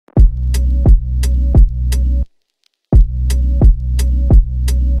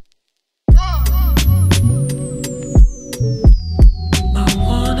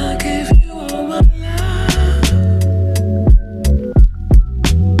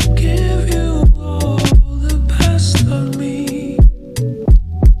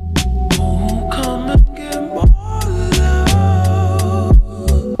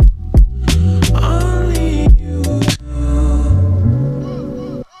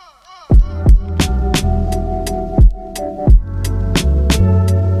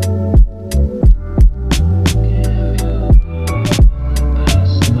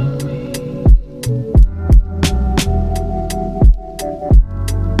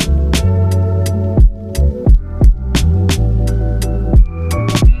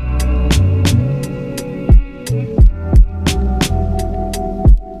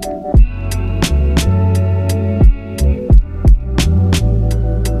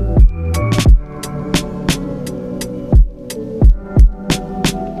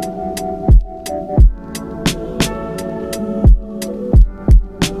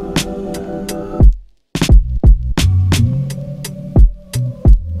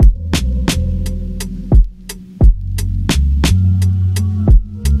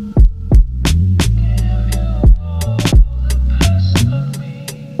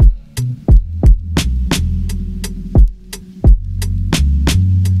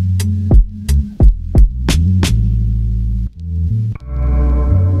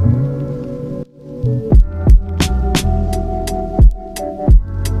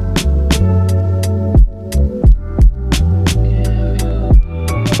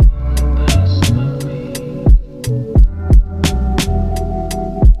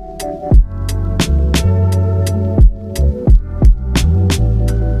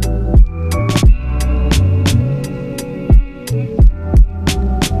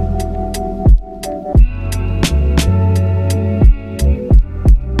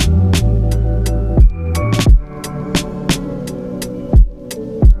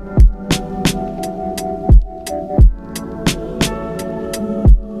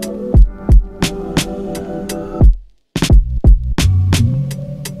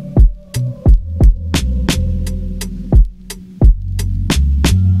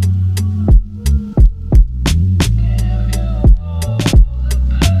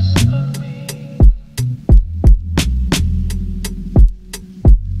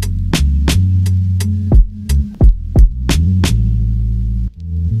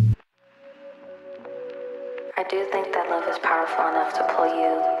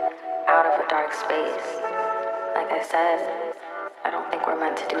toxic space. Like I said, I don't think we're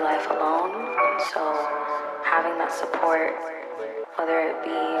meant to do life alone. So having that support, whether it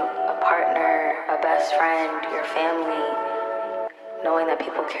be a partner, a best friend, your family, knowing that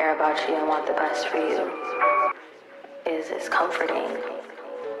people care about you and want the best for you is comforting.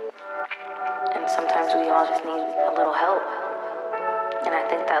 And sometimes we all just need a little help. And I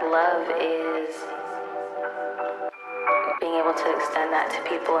think that love is being able to extend that to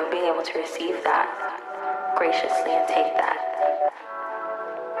people and being able to receive that graciously and take that.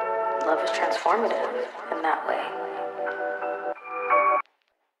 Love is transformative in that way.